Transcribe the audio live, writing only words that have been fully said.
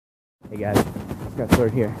Hey guys, Scott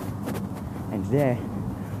Sword here, and today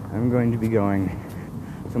I'm going to be going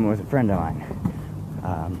somewhere with a friend of mine.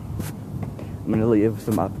 I'm going to leave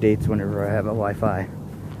some updates whenever I have a Wi-Fi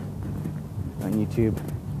on YouTube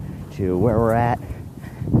to where we're at,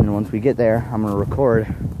 and once we get there, I'm going to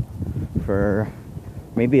record for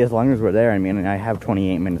maybe as long as we're there. I mean, I have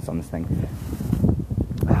 28 minutes on this thing.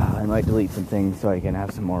 I might delete some things so I can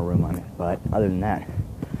have some more room on it, but other than that,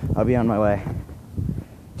 I'll be on my way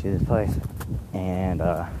to this place, and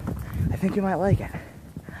I think you might like it.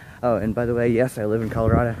 Oh, and by the way, yes, I live in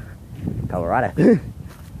Colorado.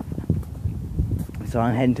 So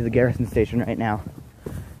I'm heading to the Garrison Station right now.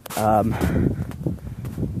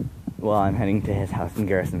 Well, I'm heading to his house in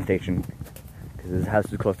Garrison Station because his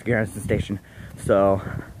house is close to Garrison Station. So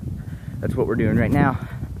that's what we're doing right now.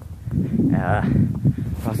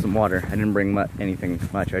 Brought some water. I didn't bring anything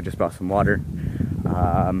much. I just brought some water.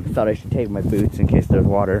 Thought I should take my boots in case there's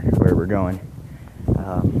water where we're going.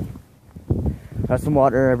 Got some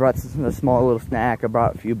water. I brought a small little snack. I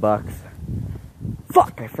brought a few bucks.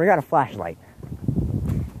 Fuck! I forgot a flashlight.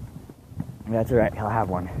 That's alright. I'll have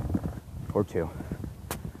one or two.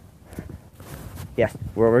 Yes,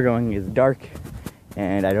 where we're going is dark,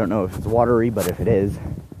 and I don't know if it's watery, but if it is,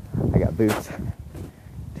 I got boots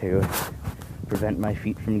to prevent my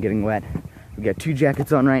feet from getting wet. We got two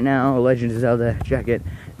jackets on right now, a Legend of Zelda jacket,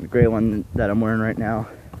 and the gray one that I'm wearing right now.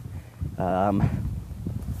 Alright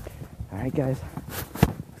guys,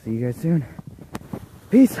 see you guys soon.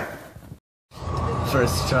 Peace!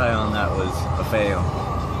 First try on that was a fail.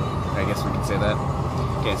 I guess we can say that.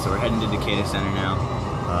 Okay, so we're heading to Decatur Center now.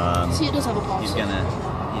 See, it does have a pause. He's gonna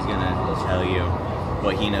tell you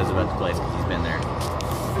what he knows about the place because he's been there.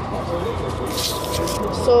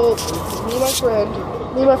 So, me and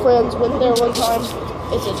my friends went there one time.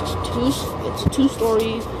 It's a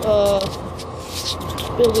two-story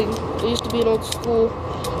building. It used to be an old school.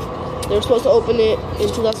 They were supposed to open it in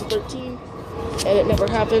 2013, and it never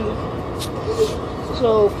happened.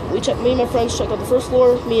 So me and my friends checked out the first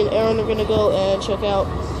floor. Me and Aaron are gonna go and check out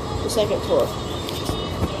the second floor.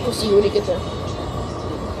 We'll see you when you get there.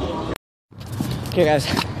 Okay, guys,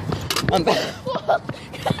 I'm back.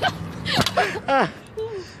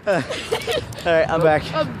 Alright, I'm back.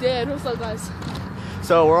 I'm dead. What's up, guys?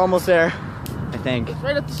 So we're almost there, I think. It's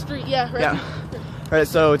right up the street. Yeah, right. Yeah. Alright,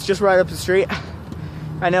 so it's just right up the street.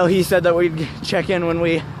 I know he said that we'd check in when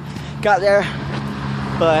we got there,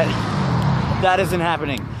 but that isn't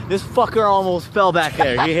happening. This fucker almost fell back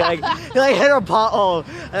there. He hit a pothole,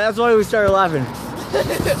 and that's why we started laughing.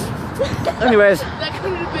 Anyways. That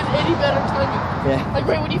couldn't have been any better timing. Yeah. Like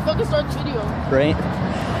right when you fucking start the video. Right.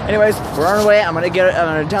 Anyways, we're on our way. I'm gonna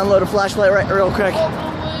download a flashlight real quick.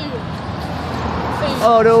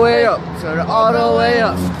 All the way up. So all the way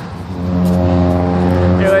up.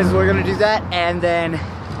 Anyways, we're gonna do that and then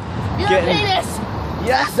You're a penis!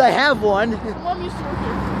 Yes, I have one. Mom used to work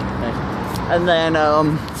here. And then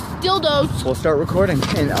Dildos. we'll start recording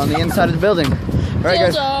on the inside of the building. Alright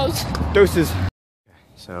guys. Doses.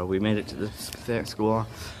 So we made it to the school.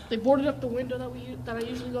 They boarded up the window that I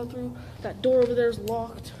usually go through. That door over there is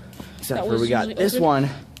locked. Except for we got this one,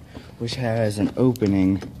 which has an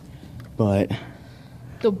opening, but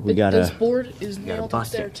this board is nailed up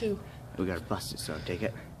there too. We gotta bust it, so take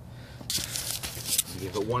it.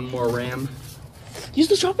 Give it one more ram. Use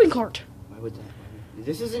the shopping cart. Why would that?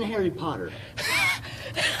 This isn't Harry Potter.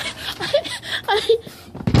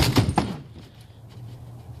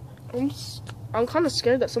 I'm kind of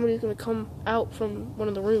scared that somebody's gonna come out from one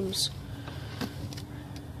of the rooms.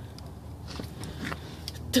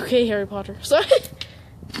 Okay, Harry Potter. Sorry.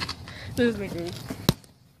 This is my room.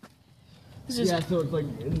 Yeah, so it's like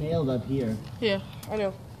nailed up here. Yeah, I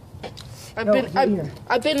know.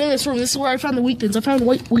 I've been in this room. This is where I found the wheat thins. I found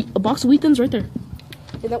a box of wheat thins right there.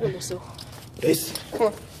 In that window still. This. Come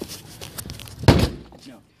on.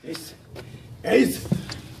 No. This. Is.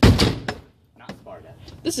 Not Sparta.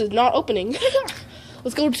 This is not opening.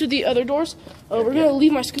 Let's go to the other doors. We're gonna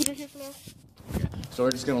leave my scooter here for now. Okay. So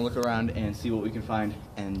we're just gonna look around and see what we can find.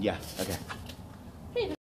 And yeah, okay.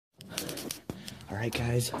 Hey. Alright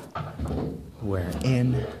guys, we're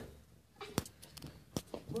in.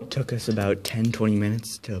 It took us about 10-20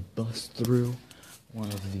 minutes to bust through one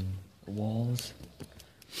of the walls.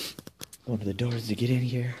 One of the doors to get in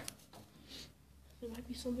here. There might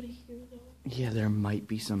be somebody here though. Yeah, there might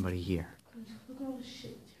be somebody here. Look at all this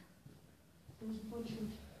shit. There's a bunch of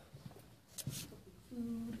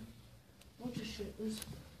food. A bunch of shit.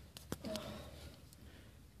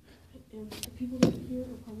 And the people that are here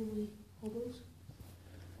are probably hobos.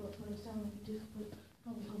 Well, that's what I sound like a dick, but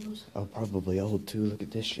probably hobos. Oh, probably old too. Look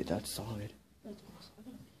at this shit. That's solid. That's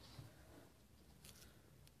awesome.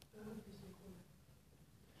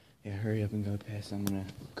 Yeah, hurry up and go past. I'm gonna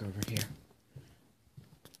go over here.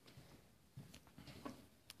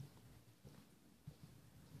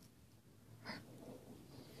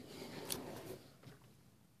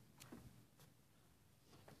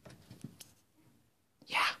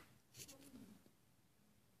 Yeah.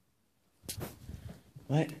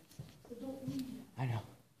 What? I know.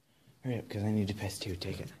 Hurry up, because I need to piss too.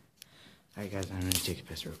 Take it. Alright, guys, I'm gonna take a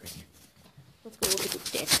piss real quick. Let's go look at the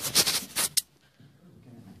dick.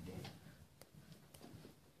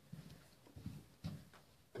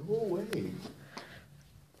 Go away.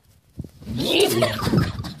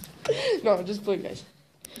 No, just play, guys.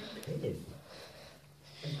 I'm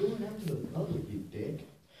going out to the public, you dick.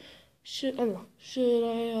 I don't know. Should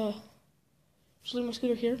I leave my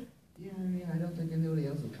scooter here? Yeah, I mean, I don't think anybody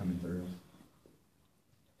else is coming through.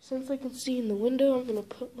 Since I can see in the window, I'm gonna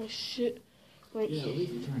put my shit right Yeah, here. at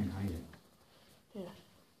least try and hide it.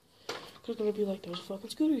 Yeah. Cause gonna be like, there's a fucking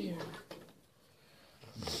scooter here.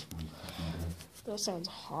 That sounds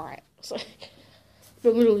hot. It's like, no,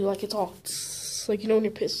 literally, like it's all. It's like, you know when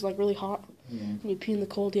your piss is like really hot? Yeah. And you pee in the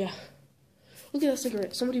cold, yeah. Look at that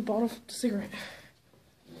cigarette. Somebody bought the cigarette.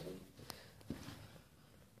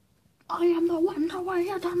 I am the one, the way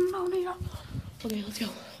I don't know the. Okay, let's go.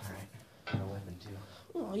 Alright. Got a weapon too.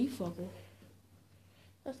 Oh, you fucker.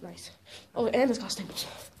 That's nice. Oh, and it's got staples.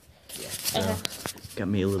 Yeah. So, got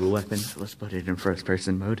me a little weapon, so let's put it in first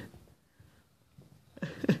person mode.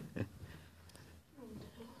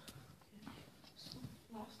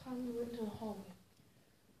 Last time we went to the hallway,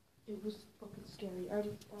 it was fucking scary.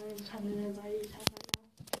 I'm having an anxiety attack right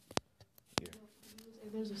now. Here.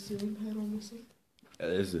 And there's a ceiling panel missing. Yeah,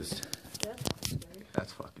 this is. That's fucking scary.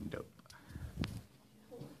 That's fucking dope.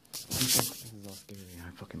 This is all scary and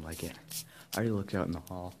I fucking like it. I already looked out in the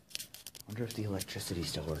hall. Wonder if the electricity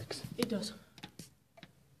still works. It does.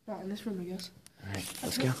 Not in this room, I guess. Alright,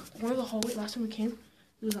 let's go. One of the hallway, last time we came,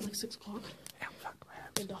 it was at like 6 o'clock. Ow, fuck, man.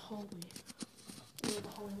 In the hallway. Where the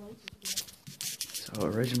hallway lights. So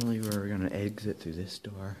originally we were gonna exit through this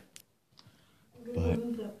door. I'm gonna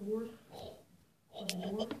remove that board.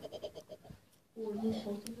 Or remove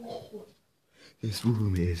both of them. What? This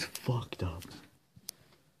room is fucked up.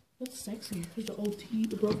 That's sexy. There's the old TV,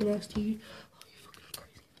 the broken ass TV. Oh, you fucking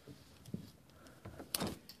crazy.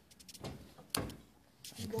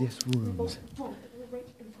 Like this room's. Bro, we're right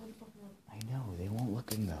in front of the fucking room. I know, they won't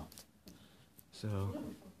look in though. So.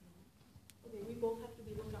 Okay, we both have to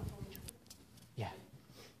be looking out for each other. Yeah.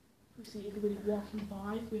 If we see anybody walking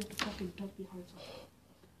by, we have to fucking duck behind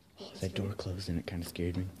something. That door closed and it kind of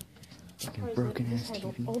scared me. Fucking Guys, broken like, ass this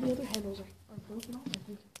handle, TV. all the other handles are broken off, I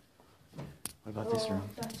think. What about this room?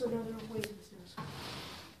 That's another way to the stairs.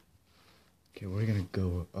 Okay, we're gonna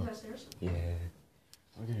go up. That stairs? Yeah.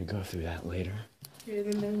 We're gonna go through that later. Okay,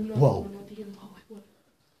 then there's another Whoa. one at the end of the hallway. What?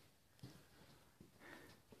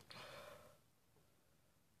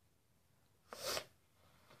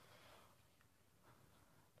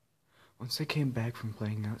 Once I came back from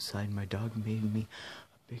playing outside, my dog made me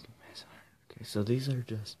a big mess. Okay, so these are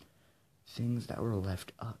just things that were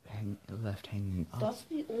left hanging up That's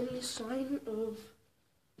the only sign of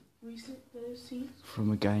recent that I've seen.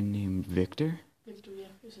 from a guy named Victor Victor, yeah,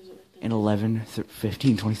 this is it right there. in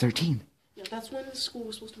 11/15/2013. Yeah, that's when the school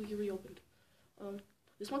was supposed to be reopened.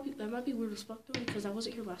 That might be weird as fuck though, because I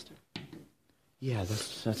wasn't here last time. Yeah,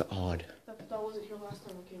 that's odd. That wasn't here last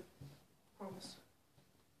time I came. Promise.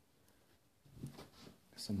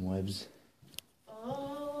 Some webs.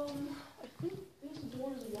 I think this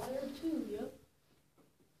door is wired too, yep.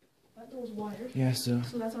 That door's wired. Yeah, so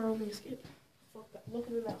So that's our only escape. Fuck that.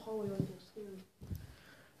 Looking in that hallway right there scared me.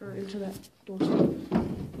 Or into that door.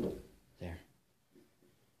 there.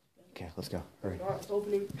 Okay, let's go. Hurry. It's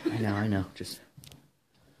opening. I know. Just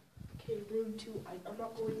Okay, room 2. I'm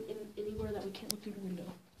not going in anywhere that we can't look through the window.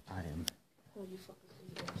 I am. Oh, you fucking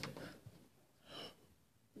crazy bastard.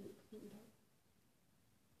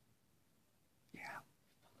 Yeah.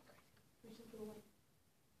 Reach into the light.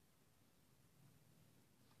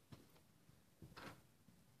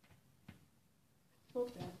 Fuck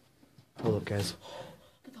that. Hold up, guys.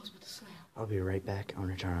 Look at those with the slam. I'll be right back. I'm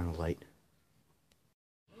gonna turn on the light.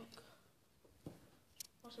 Look.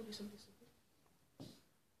 Watch there be something.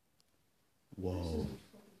 Whoa. This is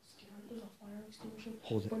fucking scary. There's a fire extinguisher.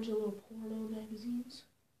 Hold it. Bunch of little porno magazines.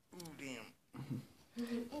 Oh, damn.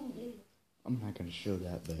 Oh, damn. I'm not gonna show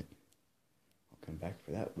that, but I'll come back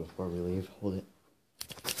for that before we leave. Hold it.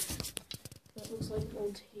 That looks like an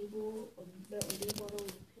old table, a beer bottle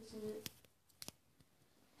with piss in it.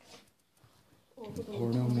 Oh, look at those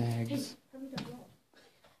Porno clothes. mags. Hey, hand me that wall.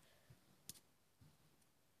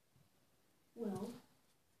 Well,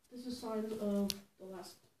 this is a sign of the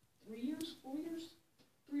last 3 years, 4 years,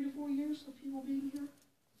 3 to 4 years of people being here.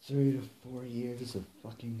 3 to 4 years of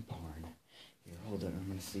fucking porn. Here, hold on. I'm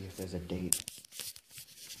gonna see if there's a date.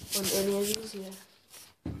 On any of these,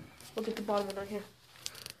 yeah. Look at the bottom right here.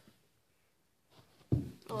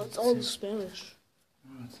 Oh, it's all in Spanish.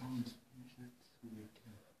 Oh, it's all in Spanish. That's weird.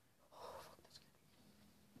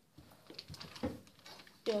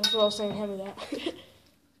 Yeah, that's what I was saying. Hand me that.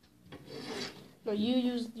 No, you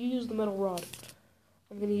use the metal rod.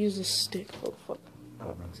 I'm gonna use this stick. Oh fuck. Oh,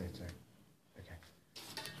 wrong side, sorry. Okay.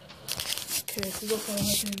 Okay, we both got a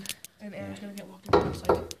weapon, and Aaron's gonna get locked in a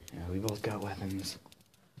second. Yeah, we both got weapons.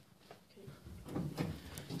 Okay.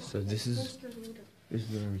 So this is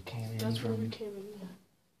where we came in. That's where we came in. Yeah.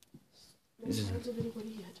 No This is- signs of anybody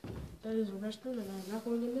yet. That is a restroom, and I'm not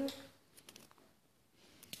going in there.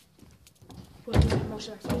 What is it?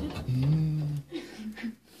 Motion activated?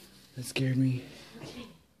 That scared me. Okay.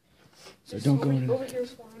 So don't go in. Over here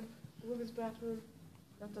is fine. The women's bathroom.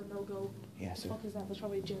 That's a no-go. Yeah, What the so fuck is that? That's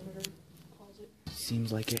probably a janitor closet.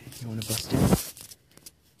 seems like it. You wanna bust it?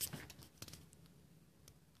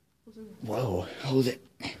 What's in there? Whoa, hold it.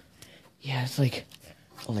 Yeah, it's like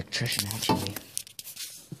electrician actually.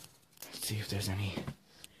 Let's see if there's any.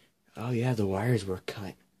 Oh yeah, the wires were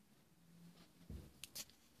cut.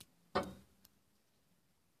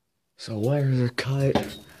 So wires are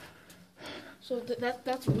cut. So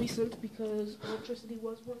that's recent because electricity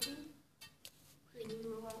was working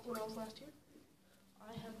when I was last here.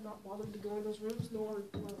 I have not bothered to go in those rooms, nor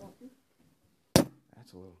do I want to.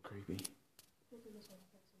 That's a little creepy. Look at this one.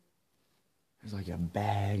 There's like a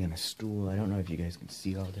bag and a stool. I don't know if you guys can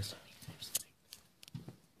see all this.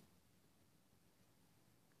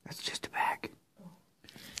 That's just a bag.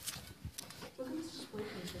 Look at this display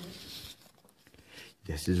case in it.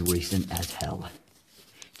 This is recent as hell.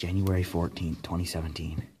 January 14th,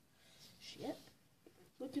 2017. Shit.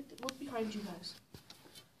 Look behind you guys.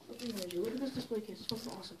 Look behind you. Look at this display case. It's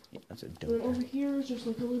fucking awesome. Yeah, that's a And dope then over bag. here is just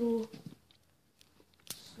like a little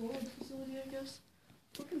storage facility, I guess.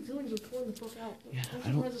 Fucking ceilings are torn the fuck out. Yeah, I'm I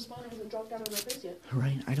don't- surprised the spider hasn't dropped down on my face yet.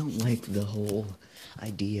 Right, I don't like the whole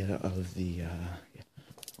idea of the,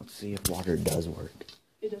 let's see if water does work.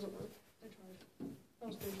 It doesn't work. I tried. That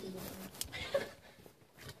was basically what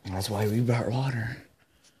That's why we brought water.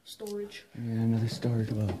 storage. And another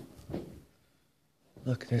storage well.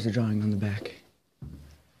 Look, there's a drawing on the back.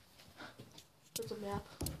 That's a map.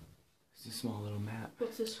 It's a small little map.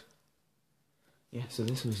 What's this? Yeah, so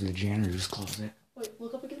this was the janitor's closet. Wait,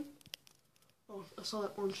 look up again. Oh, I saw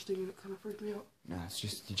that orange thing and it kind of freaked me out. No, it's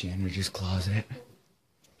just the janitor's closet.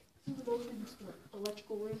 This is the most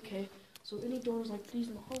electrical room. Okay, so any doors like these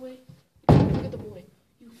in the hallway. Look at the boy.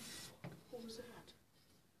 You fuck. What was that?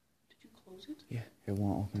 Did you close it? Yeah, it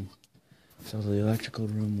won't open. So the electrical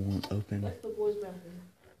room won't open. That's the boy's bathroom.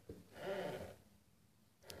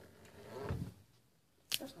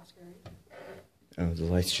 That's not scary. Oh, the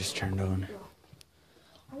lights just turned on. No.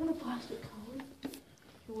 I want a plastic cone. Okay,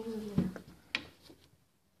 what is in there?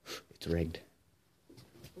 It's rigged.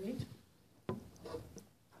 Rigged?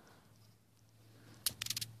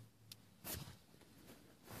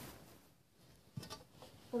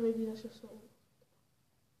 Or maybe that's just something.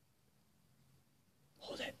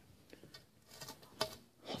 Hold it.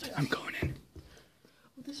 Hold it, I'm going in.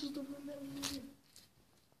 Oh, this is the room that we were in.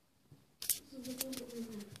 This is the room that we were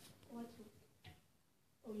in.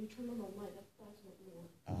 Oh, you turned on the light. That's what we want.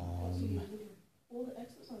 All the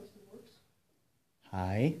exit sign still works.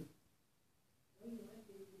 Hi.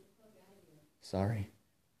 Sorry.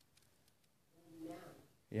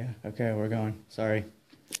 Yeah, okay, we're going. Sorry.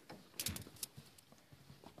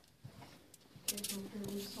 Okay, so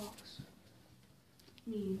apparently socks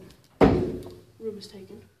mean room is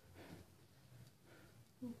taken.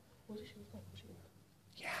 What does she look like? What's she look like?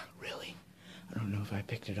 Yeah, really? I don't know if I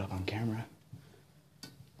picked it up on camera.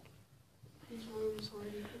 These rooms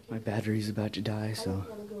already. Okay. My battery's about to die, I so. don't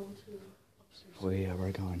want to go to upstairs. Oh yeah,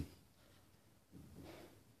 we're going.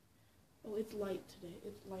 Oh, it's light today.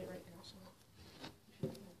 It's light right now, so.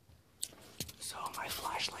 So my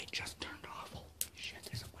flashlight just turned off. Holy shit,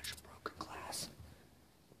 there's a bunch of broken glass.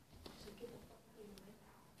 So get the fuck out of here right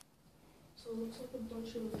now. So it looks like a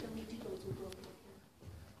bunch of LED lights were broken up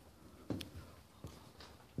here.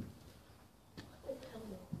 Oh, hell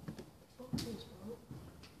no. Fuck this, bro.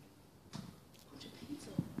 Bunch of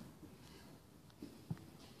pizza.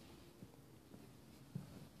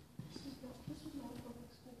 This is not a public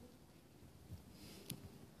school.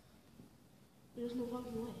 There's no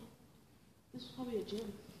fucking way. This is probably a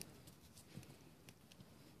gym.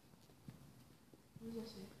 What does that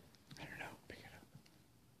say? I don't know, pick it up.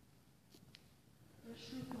 There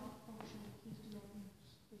should not function. Please do not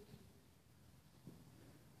use.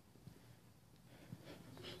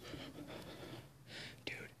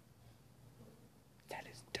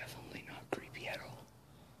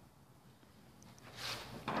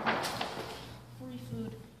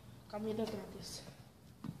 mean, that's not this.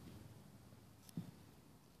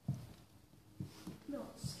 No,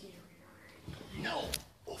 it's scary. No,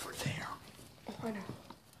 over there. Oh, I know.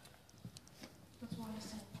 That's why I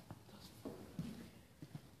said.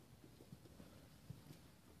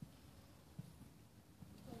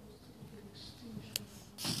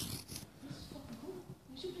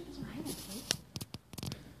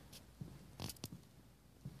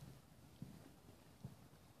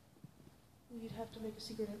 You'd have to make a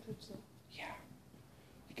secret entrance though. Yeah.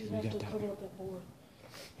 Because You'd we have got to that. cover up that board.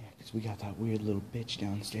 Yeah, because we got that weird little bitch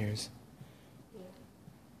downstairs. Yeah.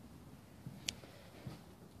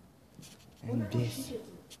 And Wonder how she this. gets it.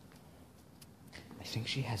 I think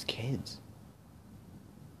she has kids.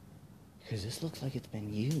 Because this looks like it's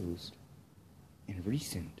been used. And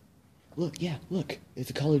recent. Look, yeah, look. It's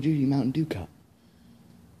a Call of Duty Mountain Dew cup.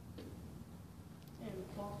 And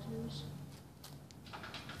boxers.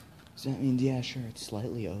 So that means, yeah, sure, it's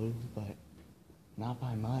slightly old, but not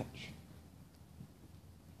by much.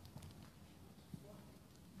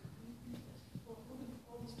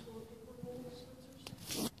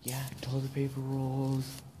 Yeah, toilet paper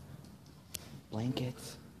rolls,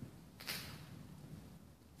 blankets.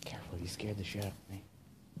 Careful, you scared the shit out of me.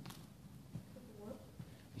 What?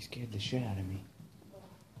 You scared the shit out of me.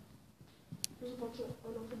 There's a bunch of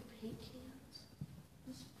unopened paint cans.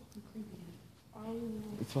 This is fucking creepy, dude. I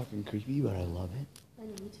know. It's fucking creepy, but I love it. I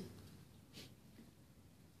know, me too.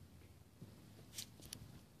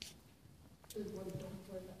 There's one dumb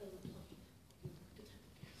friend that doesn't fucking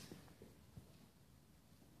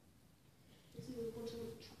you see, there's a bunch of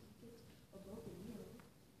like trinkets above the mirror.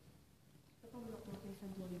 They're probably not working from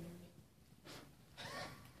Bloody Mary.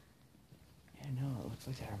 Yeah, no, it looks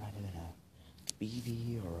like that might have been a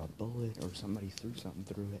BB or a bullet or somebody threw something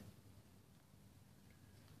through it.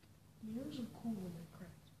 Mirrors are cool when they're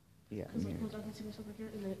cracked. Yeah, Because like, mirror. I can see myself right here,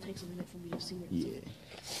 and then it takes a minute for me to see it. Yeah.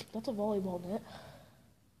 That's a volleyball net.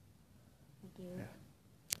 Right there.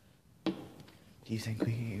 Yeah. Do you think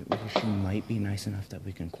she might be nice enough that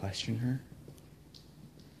we can question her?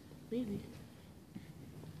 Maybe.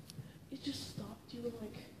 It just stopped you and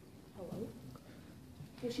like, hello?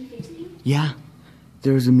 Was she facing you? Yeah.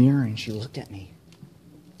 There was a mirror and she looked at me.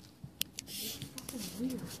 It's fucking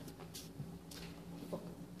weird. Fuck.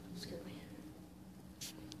 Scared me.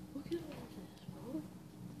 Look at all this, bro.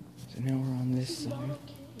 So now we're on this This is not side.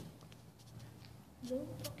 okay. No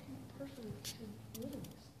fucking person should live in this.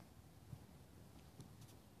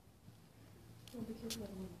 No, be careful about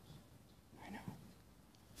the windows. I know.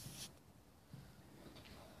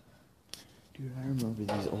 Dude, I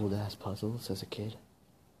remember these old ass puzzles as a kid.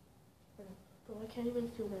 I know. Bro, I can't even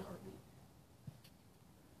feel my heartbeat.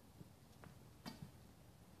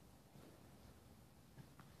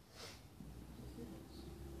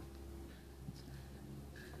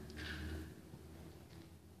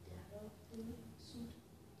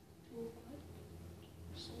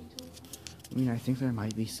 I mean, I think there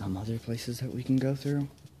might be some other places that we can go through.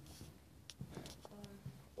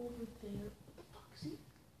 Over there. What the fuck? See?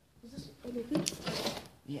 Is this unopened?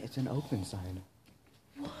 Yeah, it's an open sign.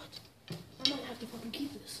 What? I might have to fucking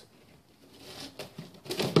keep this.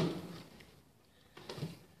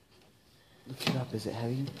 Look it up. Is it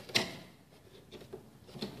heavy?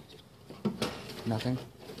 Nothing?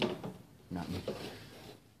 Nothing.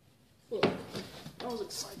 Look, I was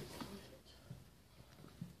excited.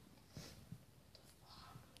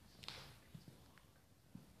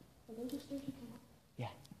 I think this thing can come up. Yeah.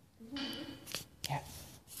 Isn't it good? Yeah.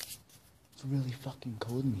 It's really fucking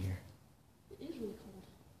cold in here. It is really cold.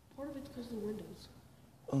 Part of it's because of the windows.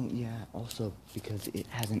 Oh, yeah. Also, because it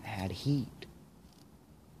hasn't had heat.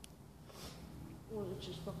 Or it's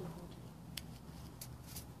just fucking cold.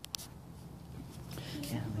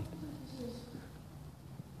 Yeah, like, This is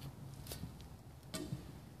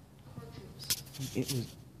car trips. it was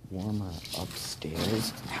warmer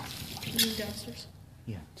upstairs. You mean downstairs?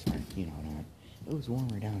 Yeah, sorry, you know what I mean. It was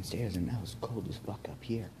warmer downstairs and now it's cold as fuck up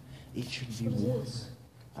here. It should be What is warmer. this?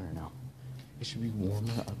 I don't know. It should be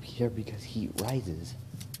warmer up here because heat rises.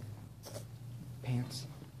 Pants.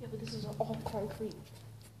 Yeah, but this is all concrete.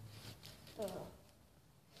 Floor.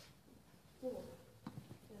 And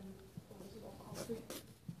this is all concrete.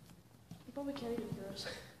 You probably can't even hear us.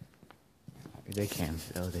 They can.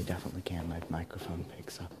 Oh, they definitely can. My microphone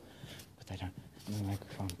picks up. But they don't. My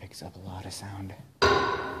microphone picks up a lot of sound.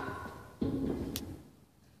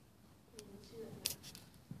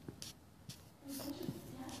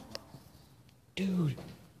 Dude! You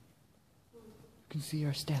can see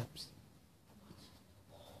our steps.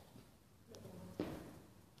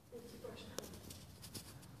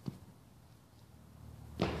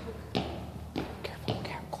 Careful,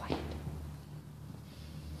 quiet.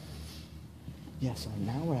 Yeah, so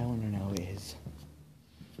now what I want to know is,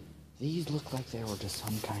 these look like they were just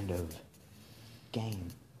some kind of game.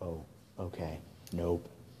 Oh, okay. Nope.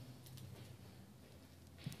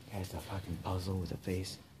 It's a fucking puzzle with a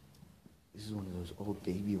face. This is one of those old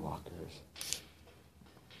baby walkers.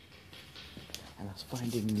 And I was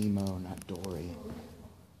finding Nemo, not Dory.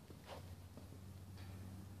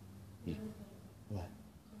 What?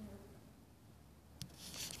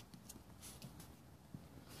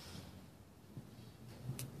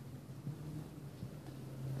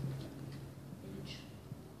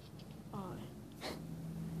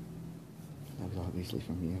 That was obviously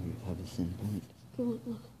from you. You have a sin point. Look.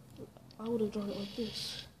 I would have drawn it like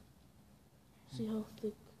this. See how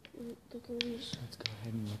thick it is? Let's go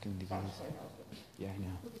ahead and look into these. Yeah, I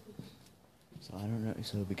know. So I don't know.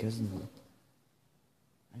 So because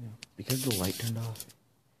the light turned off,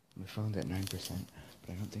 my phone's at 9%.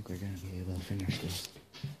 But I don't think we're gonna be able to finish this.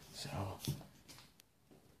 So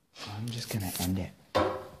I'm just gonna end it.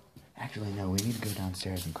 Actually, no. We need to go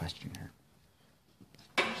downstairs and question her.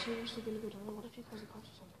 Are you seriously gonna go down? What if he calls the cops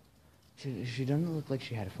or something? She doesn't look like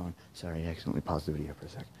she had a phone. Sorry, I accidentally paused the video for a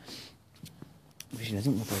sec. But she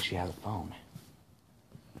doesn't look like she has a phone.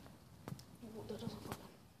 Well, that doesn't fucking...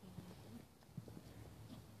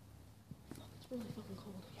 It's really fucking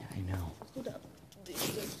cold. Yeah, I know. Let's go down.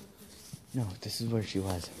 No, this is where she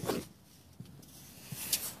was.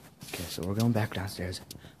 Okay, so we're going back downstairs.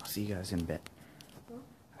 I'll see you guys in a bit. Huh?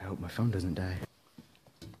 I hope my phone doesn't die.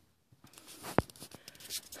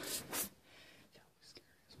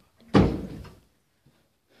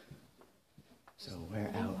 So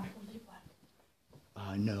we're out.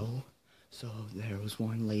 No. So there was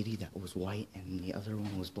one lady that was white and the other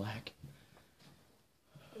one was black.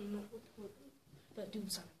 That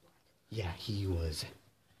dude sounded black. Yeah, he was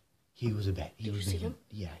a bet. Did you see him?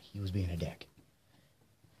 Yeah, he was being a dick.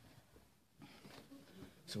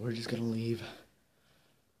 So we're just gonna leave.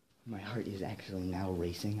 My heart is actually now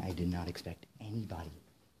racing. I did not expect anybody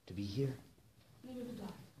to be here. Neither did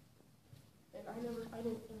I. And I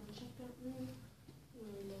didn't check that room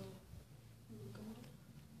when we got it.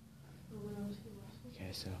 Or when I was here last week.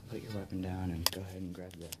 Okay, so put your weapon down and go ahead and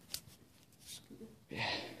grab the... Yeah. Okay,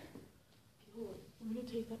 hold on. I'm gonna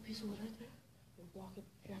take that piece of wood right there and block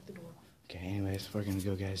the door off. Okay, anyways, we're gonna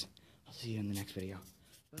go, guys. I'll see you in the next video.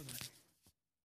 Bye-bye.